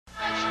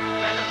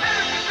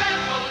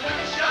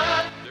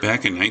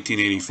Back in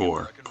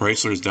 1984,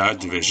 Chrysler's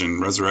Dodge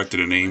division resurrected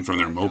a name from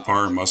their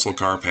Mopar muscle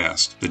car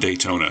past, the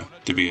Daytona,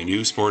 to be a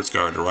new sports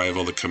car to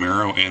rival the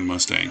Camaro and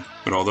Mustang.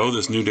 But although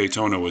this new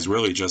Daytona was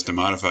really just a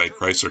modified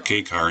Chrysler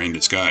K car in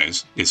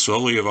disguise, it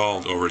slowly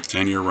evolved over its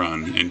 10-year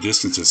run and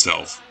distanced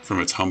itself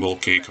from its humble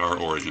K car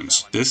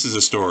origins. This is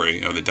a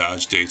story of the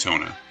Dodge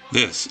Daytona.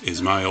 This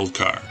is my old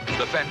car.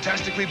 The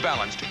fantastically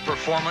balanced,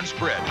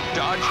 performance-bred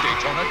Dodge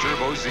Daytona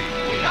Turbo Z.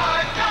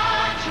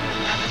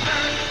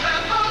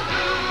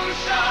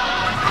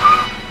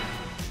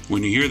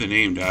 When you hear the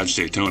name Dodge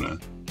Daytona,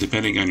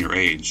 depending on your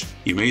age,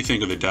 you may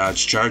think of the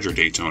Dodge Charger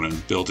Daytona,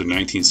 built in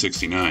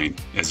 1969,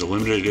 as a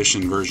limited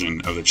edition version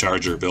of the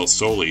Charger built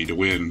solely to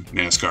win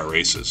NASCAR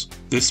races.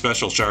 This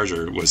special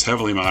Charger was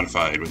heavily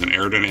modified with an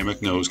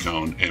aerodynamic nose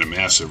cone and a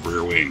massive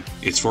rear wing.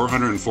 Its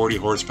 440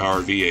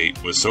 horsepower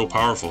V8 was so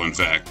powerful, in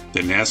fact,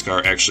 that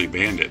NASCAR actually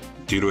banned it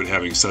due to it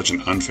having such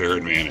an unfair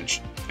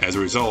advantage. As a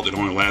result, it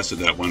only lasted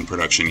that one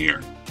production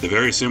year. The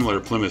very similar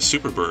Plymouth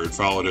Superbird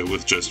followed it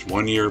with just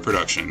 1 year of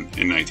production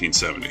in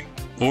 1970.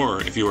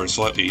 Or, if you are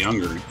slightly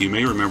younger, you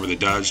may remember the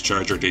Dodge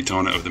Charger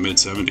Daytona of the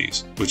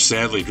mid-70s, which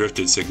sadly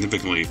drifted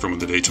significantly from what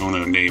the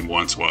Daytona name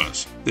once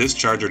was. This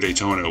Charger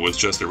Daytona was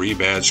just a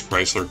rebadged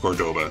Chrysler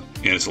Cordoba,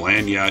 and its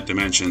land yacht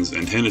dimensions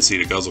and tendency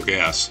to guzzle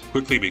gas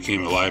quickly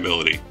became a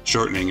liability,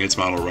 shortening its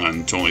model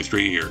run to only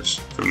 3 years,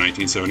 from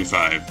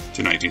 1975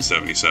 to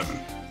 1977.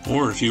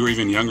 Or if you were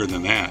even younger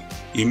than that,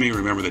 you may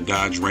remember the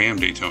Dodge Ram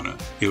Daytona.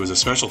 It was a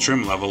special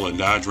trim level in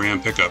Dodge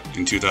Ram pickup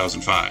in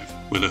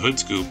 2005, with a hood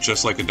scoop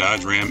just like a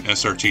Dodge Ram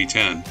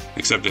SRT10,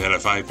 except it had a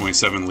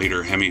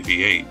 5.7-liter Hemi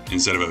V8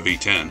 instead of a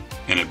V10,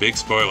 and a big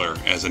spoiler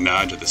as a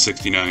nod to the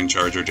 '69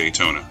 Charger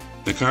Daytona.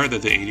 The car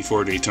that the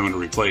 '84 Daytona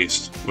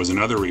replaced was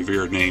another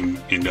revered name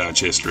in Dodge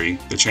history,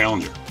 the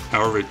Challenger.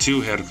 However, it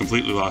too had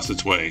completely lost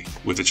its way,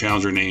 with the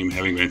Challenger name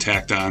having been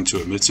tacked on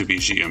to a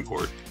Mitsubishi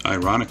import.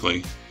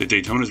 Ironically, the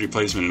Daytona's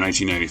replacement in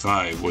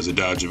 1995 was a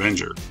Dodge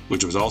Avenger,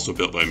 which was also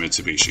built by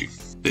Mitsubishi.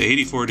 The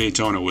 '84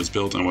 Daytona was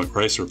built on what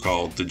Chrysler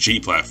called the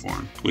G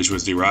platform, which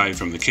was derived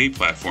from the K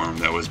platform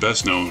that was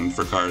best known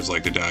for cars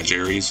like the Dodge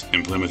Aries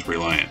and Plymouth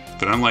Reliant.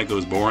 But unlike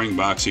those boring,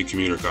 boxy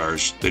commuter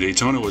cars, the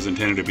Daytona was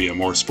intended to be a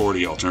more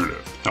sporty alternative.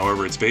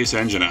 However, its base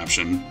engine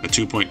option, a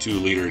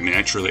 2.2-liter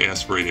naturally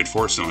aspirated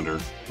 4-cylinder,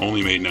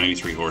 only made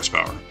 93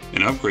 horsepower.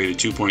 An upgraded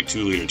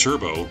 2.2-liter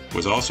turbo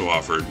was also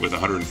offered with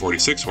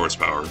 146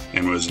 horsepower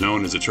and was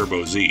known as the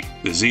Turbo Z.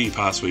 The Z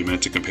possibly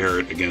meant to compare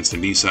it against the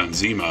Nissan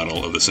Z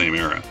model of the same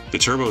era. The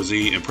Turbo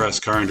Z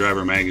impressed Car and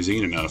Driver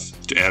magazine enough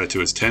to add it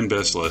to its 10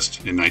 best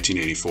list in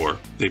 1984.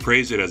 They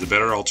praised it as a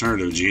better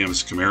alternative to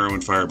GM's Camaro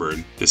and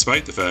Firebird,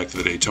 despite the fact that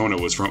the Daytona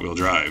was front-wheel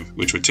drive,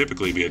 which would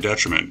typically be a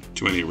detriment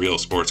to any real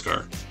sports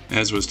car.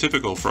 As was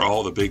typical for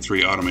all the big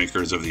three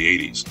automakers of the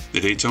 80s,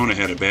 the Daytona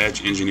had a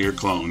badge-engineered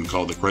clone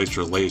called the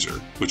Chrysler Laser,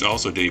 which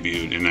also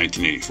debuted in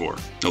 1984.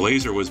 The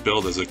Laser was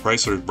billed as a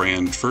Chrysler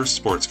brand first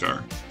sports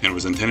car, and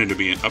was intended to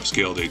be an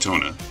upscale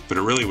Daytona, but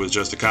it really was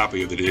just a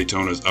copy of the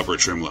Daytona's upper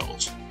trim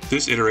levels.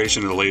 This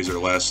iteration of the Laser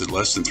lasted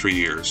less than 3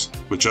 years,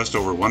 with just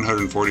over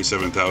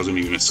 147,000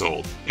 units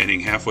sold, ending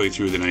halfway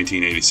through the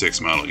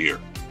 1986 model year.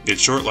 Its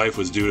short life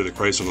was due to the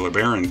Chrysler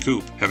LeBaron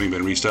Coupe having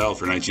been restyled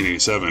for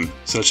 1987,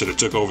 such that it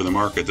took over the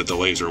market that the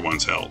Laser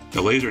once held.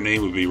 The Laser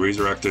name would be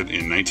resurrected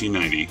in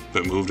 1990,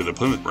 but moved to the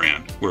Plymouth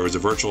brand, where it was a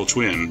virtual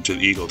twin to the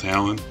Eagle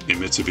Talon and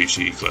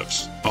Mitsubishi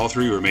Eclipse. All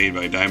three were made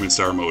by Diamond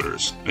Star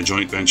Motors, a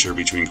joint venture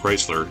between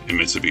Chrysler and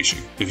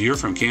Mitsubishi. If you're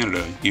from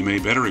Canada, you may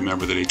better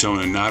remember the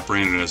Daytona not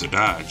branded as a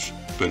Dodge,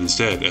 but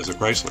instead as a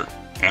Chrysler.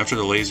 After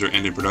the Laser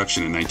ended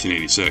production in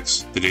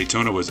 1986, the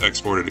Daytona was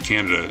exported to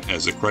Canada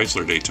as the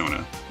Chrysler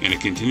Daytona, and it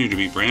continued to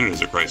be branded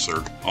as a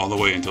Chrysler all the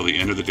way until the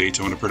end of the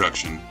Daytona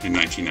production in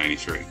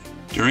 1993.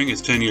 During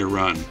its 10-year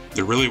run,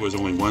 there really was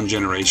only one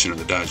generation of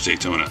the Dodge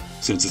Daytona,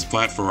 since its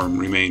platform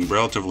remained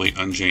relatively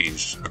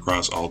unchanged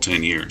across all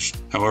 10 years.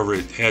 However,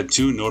 it had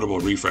two notable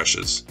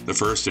refreshes, the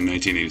first in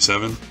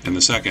 1987 and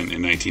the second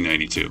in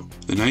 1992.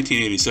 The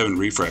 1987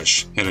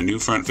 refresh had a new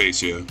front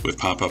fascia with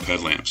pop-up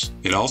headlamps.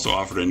 It also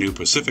offered a new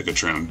Pacifica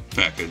trim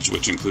package,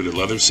 which included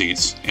leather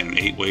seats and an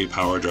 8-way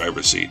power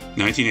driver's seat.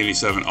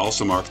 1987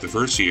 also marked the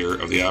first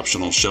year of the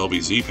optional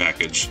Shelby Z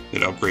package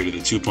that upgraded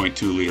the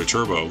 2.2-liter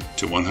turbo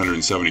to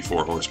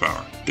 174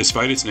 horsepower.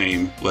 Despite its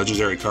name,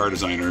 legendary car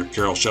designer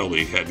Carroll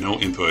Shelby had no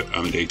input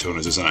on the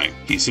Daytona's design.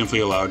 He simply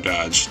allowed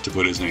Dodge to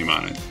put his name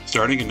on it.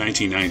 Starting in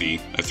 1990,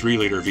 a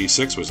 3-liter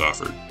V6 was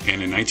offered,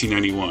 and in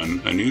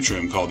 1991, a new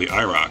trim called the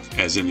IROC,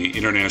 as in the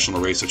International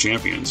Race of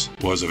Champions,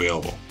 was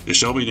available. The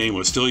Shelby name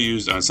was still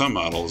used on some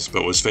models,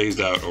 but was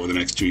phased out over the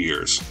next 2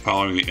 years,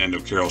 following the end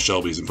of Carroll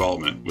Shelby's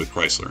involvement with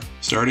Chrysler.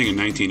 Starting in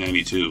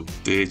 1992,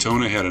 the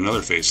Daytona had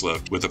another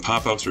facelift, with the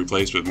pop-ups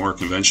replaced with more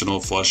conventional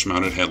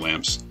flush-mounted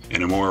headlamps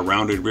and a more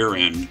rounded rear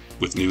end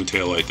with new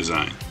taillight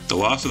design. The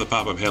loss of the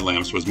pop-up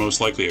headlamps was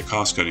most likely a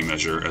cost-cutting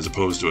measure as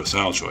opposed to a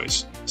style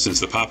choice, since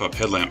the pop-up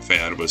headlamp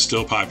fad was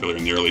still popular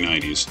in the early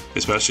 90s,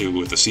 especially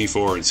with the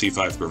C4 and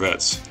C5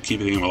 Corvettes,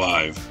 keeping them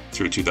alive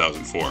through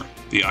 2004.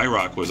 The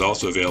IROC was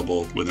also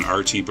available with an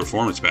RT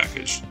performance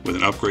package, with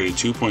an upgraded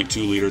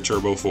 2.2-liter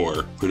Turbo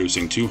 4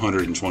 producing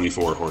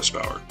 224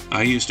 horsepower.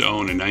 I used to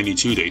own a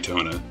 92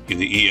 Daytona in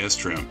the ES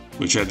trim,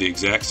 which had the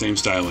exact same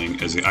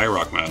styling as the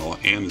IROC model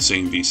and the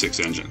same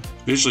V6 engine.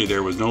 Visually,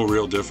 there was no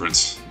real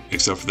difference,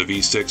 except for the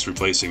V6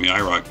 replacing the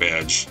IROC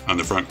badge on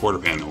the front quarter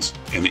panels,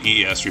 and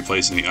the ES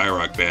replacing the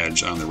IROC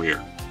badge on the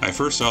rear. I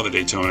first saw the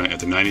Daytona at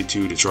the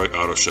 '92 Detroit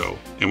Auto Show,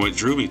 and what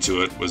drew me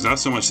to it was not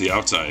so much the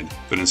outside,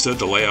 but instead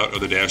the layout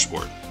of the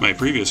dashboard. My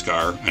previous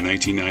car, a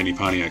 1990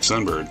 Pontiac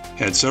Sunbird,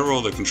 had several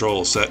of the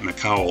controls set in a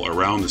cowl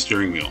around the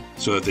steering wheel,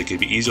 so that they could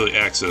be easily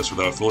accessed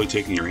without fully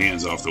taking your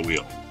hands off the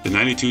wheel. The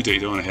 92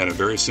 Daytona had a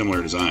very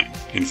similar design.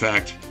 In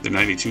fact, the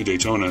 92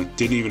 Daytona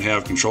didn't even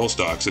have control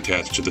stalks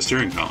attached to the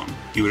steering column.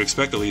 You would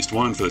expect at least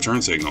one for the turn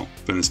signal,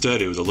 but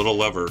instead it was a little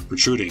lever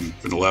protruding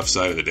from the left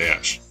side of the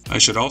dash. I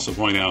should also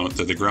point out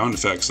that the ground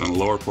effects on the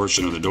lower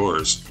portion of the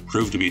doors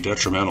proved to be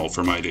detrimental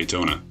for my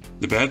Daytona.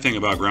 The bad thing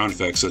about ground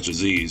effects such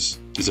as these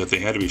is that they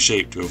had to be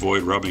shaped to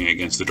avoid rubbing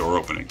against the door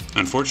opening.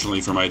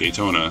 Unfortunately for my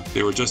Daytona,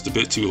 they were just a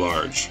bit too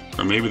large,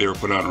 or maybe they were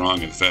put on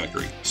wrong at the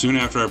factory. Soon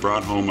after I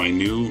brought home my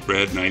new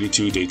red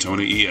 92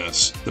 Daytona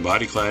ES, the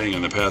body cladding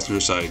on the passenger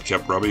side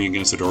kept rubbing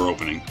against the door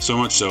opening, so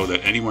much so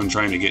that anyone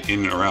trying to get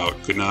in or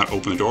out could not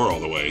open the door all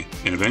the way,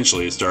 and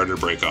eventually it started to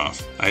break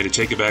off. I had to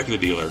take it back to the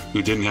dealer,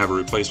 who didn't have a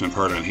replacement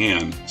part on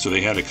hand, so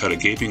they had to cut a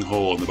gaping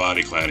hole in the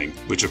body cladding,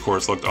 which of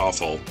course looked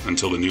awful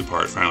until the new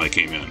part finally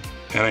came in.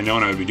 Had I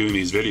known I would be doing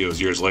these videos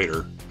years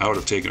later, I would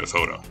have taken a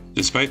photo.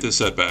 Despite this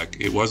setback,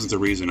 it wasn't the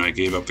reason I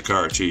gave up the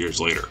car 2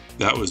 years later.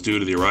 That was due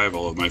to the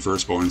arrival of my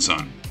firstborn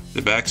son.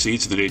 The back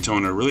seats in the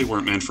Daytona really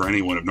weren't meant for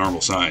anyone of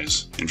normal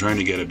size, and trying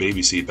to get a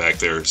baby seat back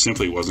there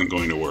simply wasn't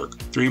going to work.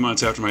 3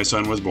 months after my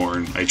son was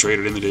born, I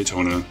traded in the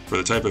Daytona for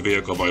the type of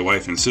vehicle my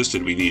wife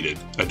insisted we needed,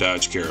 a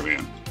Dodge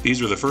Caravan.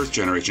 These were the first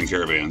generation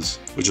Caravans,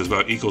 which was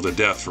about equal to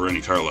death for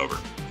any car lover.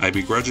 I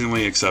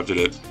begrudgingly accepted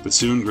it, but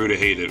soon grew to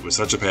hate it with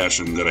such a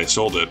passion that I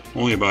sold it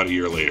only about a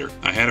year later.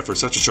 I had it for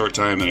such a short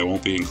time that I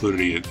won't be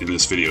including it in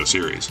this video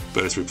series,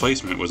 but its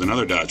replacement was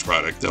another Dodge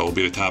product that will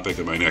be the topic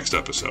of my next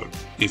episode.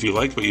 If you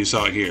liked what you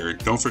saw here,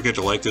 don't forget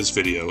to like this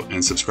video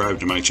and subscribe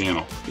to my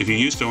channel. If you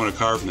used to own a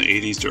car from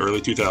the 80s to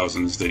early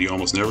 2000s that you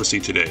almost never see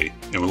today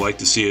and would like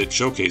to see it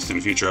showcased in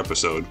a future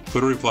episode,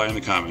 put a reply in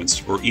the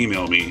comments or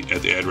email me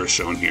at the address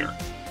shown here.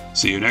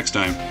 See you next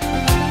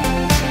time.